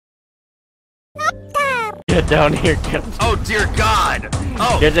Get down here, Captain. Oh dear God!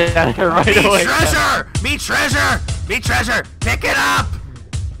 Oh, Get down here right away. treasure! Me treasure! Me treasure! Pick it up!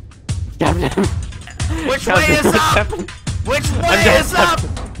 Captain. Which way is up? Captain. Which way is up?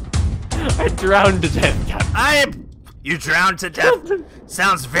 I drowned to death, Captain. You drowned to death?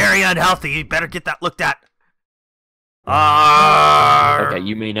 Sounds very unhealthy. You better get that looked at. Okay,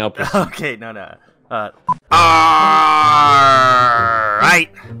 you may now proceed. Okay, no. Alright,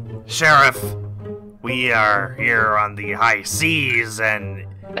 Sheriff. We are here on the high seas and...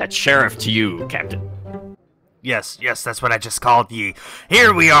 That's sheriff to you, Captain. Yes, that's what I just called ye.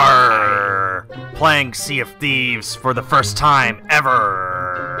 Here we are, playing Sea of Thieves for the first time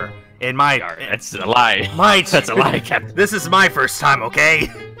ever. In my... That's a lie. That's a lie, Captain. This is my first time, okay?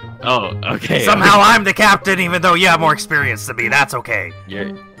 Oh, okay. Somehow I'm the captain, even though you have more experience than me. That's okay.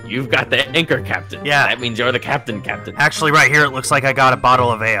 You've got the anchor, Captain. Yeah. That means you're the captain, Captain. Actually, right here, it looks like I got a bottle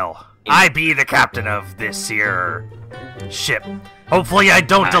of ale. I be the captain of this here ship. Hopefully I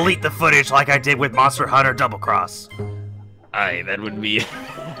don't delete the footage like I did with Monster Hunter Double Cross. Aye, that would be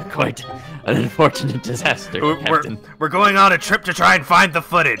quite an unfortunate disaster, Captain. We're going on a trip to try and find the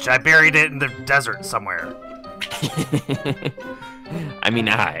footage. I buried it in the desert somewhere. I mean,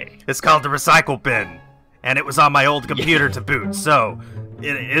 It's called the recycle bin, and it was on my old computer to boot, so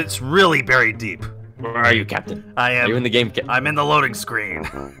it's really buried deep. Where are you, Captain? I am. Are you in the game, Captain? I'm in the loading screen.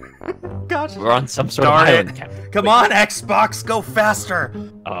 Gosh. We're on some sort of island, Captain. Come on, Xbox, go faster.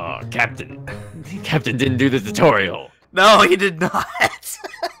 Oh, Captain. Captain didn't do the tutorial. No, he did not.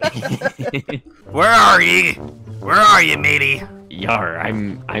 Where are ye? Where are you, matey? Yar,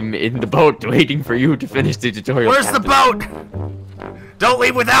 I'm in the boat waiting for you to finish the tutorial. Where's Captain. the boat? Don't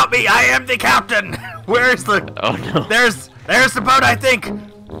leave without me. I am the captain. Where's the? Oh no. There's the boat. I think.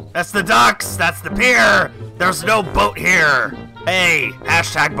 That's the docks. That's the pier. There's no boat here. Hey,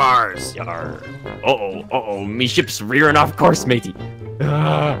 hashtag bars. Yar. Uh-oh, me ship's rearing off course, matey.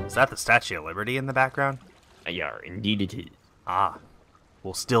 Is that the Statue of Liberty in the background? Yar, indeed it is. Ah,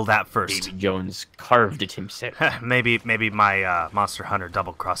 we'll steal that first. Davy Jones carved it himself. maybe my Monster Hunter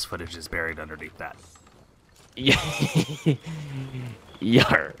Double Cross footage is buried underneath that.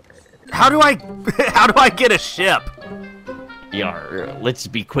 Yar. How do I get a ship? Yar, let's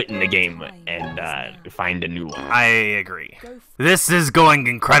be quitting the game and find a new one. I agree. This is going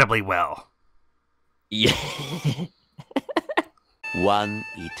incredibly well. Yeah. One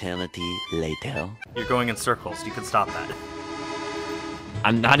eternity later. You're going in circles. You can stop that.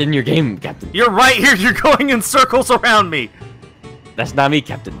 I'm not in your game, Captain. You're right here. You're going in circles around me. That's not me,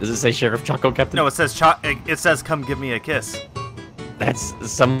 Captain. Does it say Sheriff Choco, Captain? No, it says come give me a kiss. That's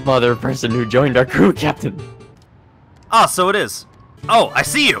some other person who joined our crew, Captain. Oh, so it is. Oh, I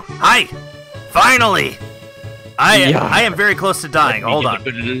see you. Hi. Finally. I am very close to dying. Hold on.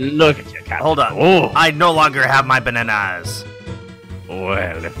 Look at you, Captain. Hold on. Oh. I no longer have my bananas.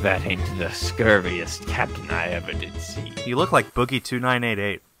 Well, if that ain't the scurviest captain I ever did see. You look like Boogie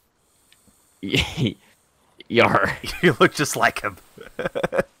 2988. Yar. You look just like him.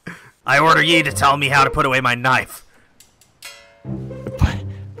 I order ye to tell me how to put away my knife.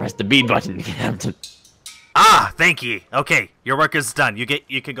 Press the B button, Captain. Ah, thank ye. Okay, your work is done. You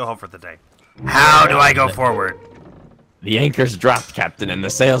can go home for the day. How do I go forward? The anchor's dropped, Captain, and the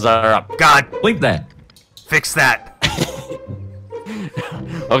sails are up. God, Leave that. fix that.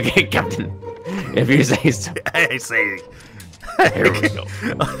 Okay, Captain. If you say so. I say. Here we go.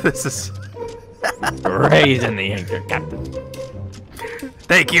 This is. Raising the anchor, Captain.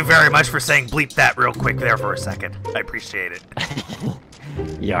 Thank you very much for saying bleep that real quick there for a second. I appreciate it.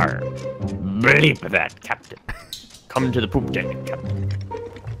 Yar. Bleep that, Captain. Come to the poop deck, Captain.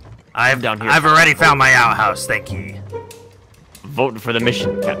 I've down here. I've already found my outhouse, thank ye. Vote for the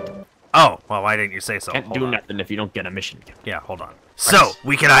mission, Captain. Oh, well, why didn't you say so? Can't Hold do on. nothing if you don't get a mission, Captain. Yeah, hold on. So,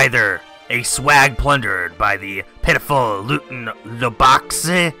 we can either a swag plundered by the pitiful Luton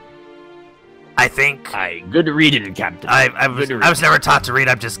Loboxe, I think. Aye, good reading, Captain. I was never taught to read,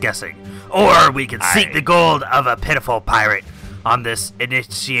 I'm just guessing. Or we can seek the gold of a pitiful pirate on this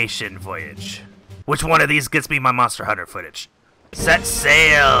initiation voyage. Which one of these gets me my Monster Hunter footage? Set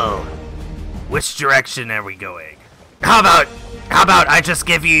sail! Which direction are we going? How about I just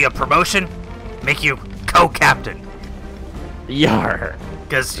give you a promotion? Make you co-captain. Yar.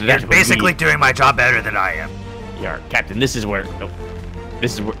 Because you're basically doing my job better than I am. Yar, Captain, this is where... No,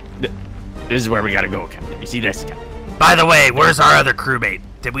 this is where we gotta go, Captain. You see this, Captain? By the way, where's our other crewmate?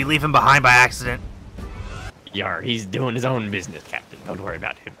 Did we leave him behind by accident? Yar, he's doing his own business, Captain. Don't worry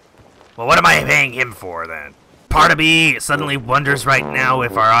about him. Well, what am I paying him for, then? part of me suddenly wonders right now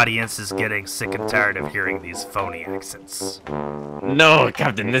if our audience is getting sick and tired of hearing these phony accents. No,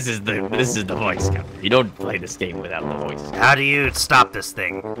 Captain, this is the voice, Captain. You don't play this game without the voice. How do you stop this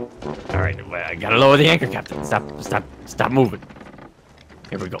thing? Alright, well, I gotta lower the anchor, Captain. Stop moving.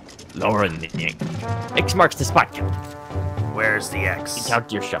 Here we go. Lowering the anchor. X marks the spot, Captain. Where's the X? Count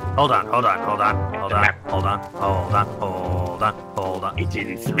to your shuttle. Hold on.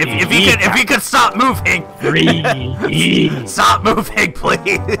 If you could stop moving. 3. Stop moving,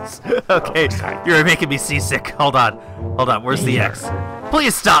 please. Okay, you're making me seasick. Hold on. Where's the X?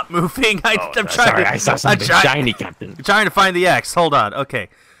 Please stop moving. I'm trying. Sorry, I saw something shiny, Captain. I'm trying to find the X. Hold on. Okay.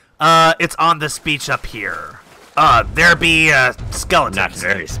 It's on this beach up here. There be skeletons. Not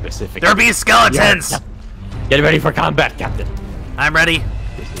very specific. There be skeletons. Yeah. Get ready for combat, Captain. I'm ready.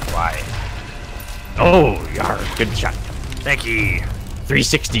 This is why. Oh, yar, good shot. Thank you.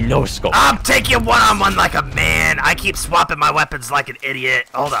 360 no scope. I'm taking one-on-one like a man. I keep swapping my weapons like an idiot.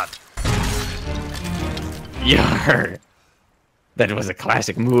 Hold on. Yar. That was a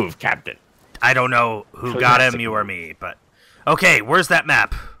classic move, Captain. I don't know who got him, you or me, but... Okay, where's that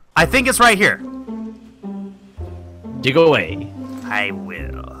map? I think it's right here. Dig away. I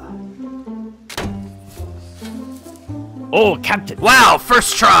will. Oh, Captain. Wow,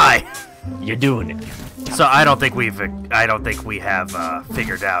 first try. You're doing it. So I don't think we have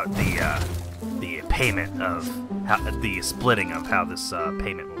figured out the payment of the splitting of how this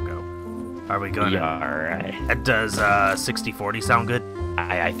payment will go. Are we going? Yeah, alright. Does 60-40 sound good?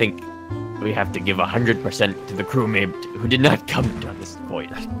 I think we have to give 100% to the crewmate who did not come to this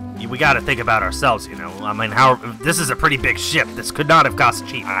voyage. We got to think about ourselves, you know. I mean, this is a pretty big ship. This could not have cost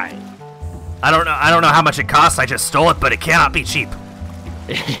cheap. I don't know how much it costs. I just stole it, but it cannot be cheap.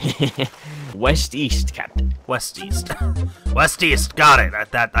 West-east, Captain. West-east. West-east. Got it.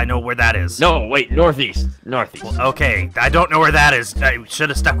 I know where that is. No, wait, northeast. Northeast. Well, okay, I don't know where that is. I should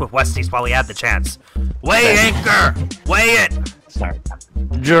have stuck with west-east while we had the chance. Weigh anchor! Weigh it! Sorry,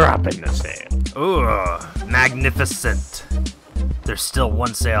 Captain. Dropping the sail. Ooh, magnificent. There's still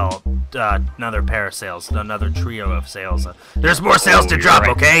one sail, another pair of sails, another trio of sails. There's more sails to drop,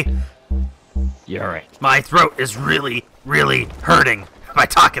 right. Okay? You're right. My throat is really, really hurting by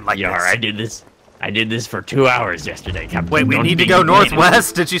talking like this. I did this for 2 hours yesterday, Captain. Wait, we need to go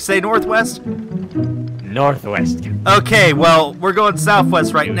northwest? Did you say northwest? Northwest, Captain. Okay, well, we're going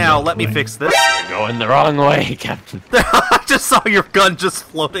southwest right now. Let me fix this. You're going the wrong way, Captain. I just saw your gun just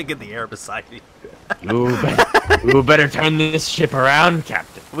floating in the air beside me. You better turn this ship around,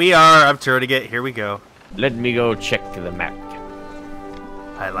 Captain. We are. I'm turning it. Here we go. Let me go check the map,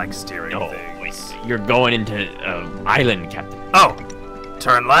 Captain. I like steering things. Wait, you're going into island, Captain. Oh,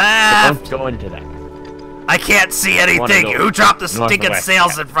 turn left. Don't go into that. I can't see anything. Who dropped the stinking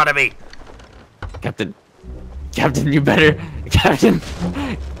sails in front of me? Captain, you better, Captain.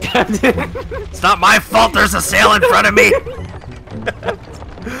 It's not my fault. There's a sail in front of me.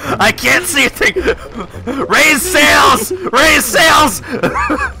 I can't see a thing. Raise sails! Raise sails!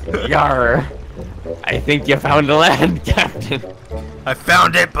 Yar. I think you found the land, Captain. I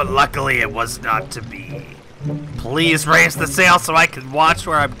found it, but luckily it was not to be. Please raise the sail so I can watch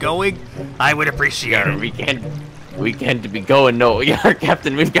where I'm going. I would appreciate it. We can't be going no. Yar,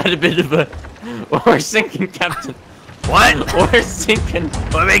 Captain, we've got a bit of a... We're sinking, Captain. What? We're sinking.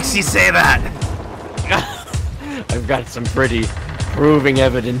 What makes you say that? I've got some pretty proving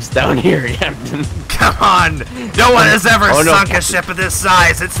evidence down here, Captain. Come on! No one has ever sunk a ship of this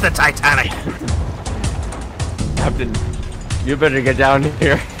size. It's the Titanic. Captain, you better get down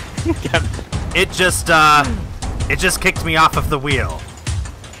here. Captain. It just kicked me off of the wheel.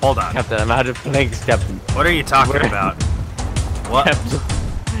 Hold on. Captain, I'm out of planks, Captain. What are you talking about? What? Captain,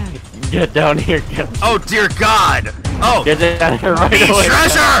 get down here, Captain. Oh, dear God! Oh! Get down here right away.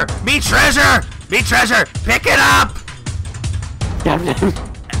 Treasure! Me treasure! Me treasure! Pick it up! Captain.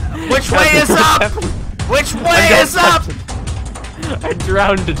 Which way is up? Captain. Which way is up? Captain. I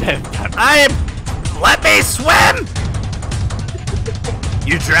drowned to death, Captain. Let me swim!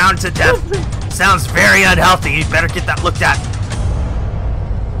 You drowned to death? Sounds very unhealthy. You better get that looked at.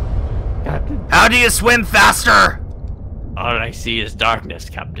 Captain. How do you swim faster? All I see is darkness,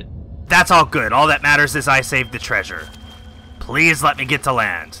 Captain. That's all good. All that matters is I saved the treasure. Please let me get to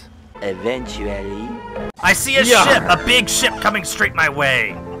land. Eventually. I see a ship, a big ship coming straight my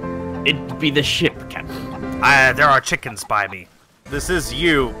way. It'd be the ship, Captain. There are chickens by me. This is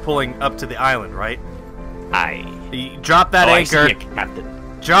you pulling up to the island, right? Aye. Drop that anchor. I see it,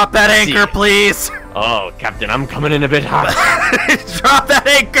 Captain. Drop that anchor, please. Oh, Captain, I'm coming in a bit hot. Drop that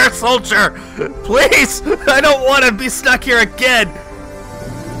anchor, soldier. Please. I don't want to be stuck here again.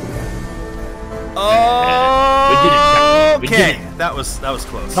 We did it, Captain. We did Okay, it. that was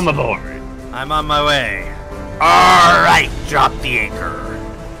close. Come aboard. I'm on my way. All right, drop the anchor.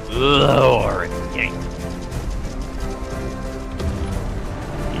 Lower it, yank.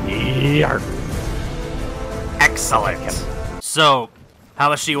 Yarp. Excellent. So, how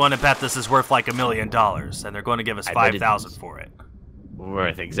much do you want to bet this is worth like $1 million? And they're going to give us I bet 5,000 for it.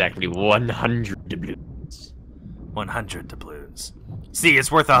 Worth exactly 100 doubloons. 100 doubloons. See,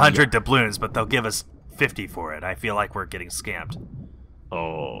 it's worth 100 doubloons, but they'll give us 50 for it. I feel like we're getting scammed.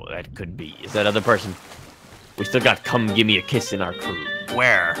 Oh, that could be. Is that other person? We still got Come Give Me a Kiss in our crew.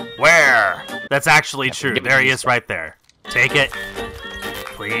 Where? Where? That's actually true. Give me There he this is right there. Take it.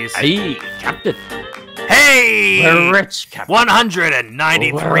 Please. Hey, Captain. Hey! We're rich, Captain.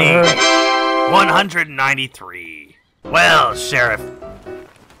 193. We're- 193. Well, Sheriff.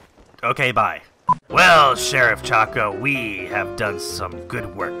 Okay, bye. Well, Sheriff Chaco, we have done some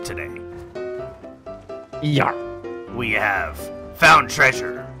good work today. Yarp. We have found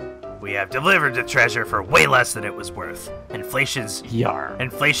treasure. We have delivered the treasure for way less than it was worth.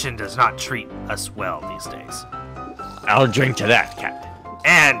 Inflation does not treat us well these days. I'll drink to that, Captain.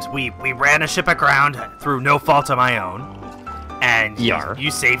 And we ran a ship aground through no fault of my own. And Yar.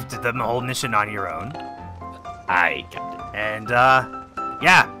 you saved the whole mission on your own. Aye, Captain. And,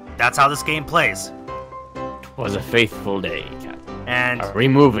 yeah, that's how this game plays. 'Twas a faithful day, Captain. And Are we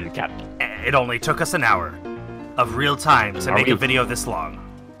moving, Captain? it only took us an hour of real time to Are make a we? video this long.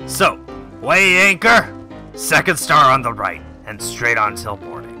 So, weigh anchor, second star on the right, and straight on till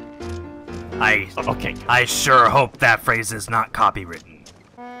morning. Okay, I sure hope that phrase is not copywritten.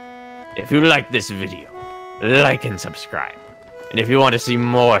 if you like this video, like and subscribe. And if you want to see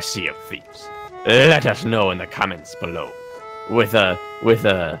more Sea of Thieves, let us know in the comments below. With a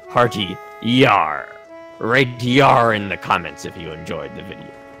hearty yar. Rate yar in the comments if you enjoyed the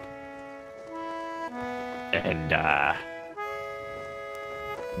video. And,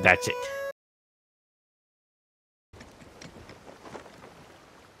 that's it.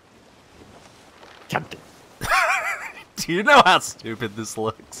 Captain. Do you know how stupid this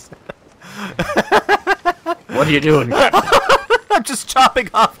looks? What are you doing, Captain? I'm just chopping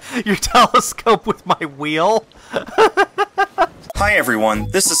off your telescope with my wheel. Hi everyone,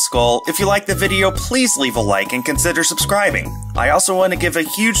 this is Skul. If you liked the video, please leave a like and consider subscribing. I also want to give a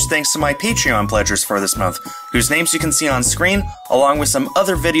huge thanks to my Patreon pledgers for this month, whose names you can see on screen, along with some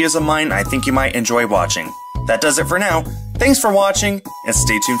other videos of mine I think you might enjoy watching. That does it for now. Thanks for watching, and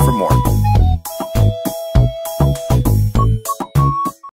stay tuned for more.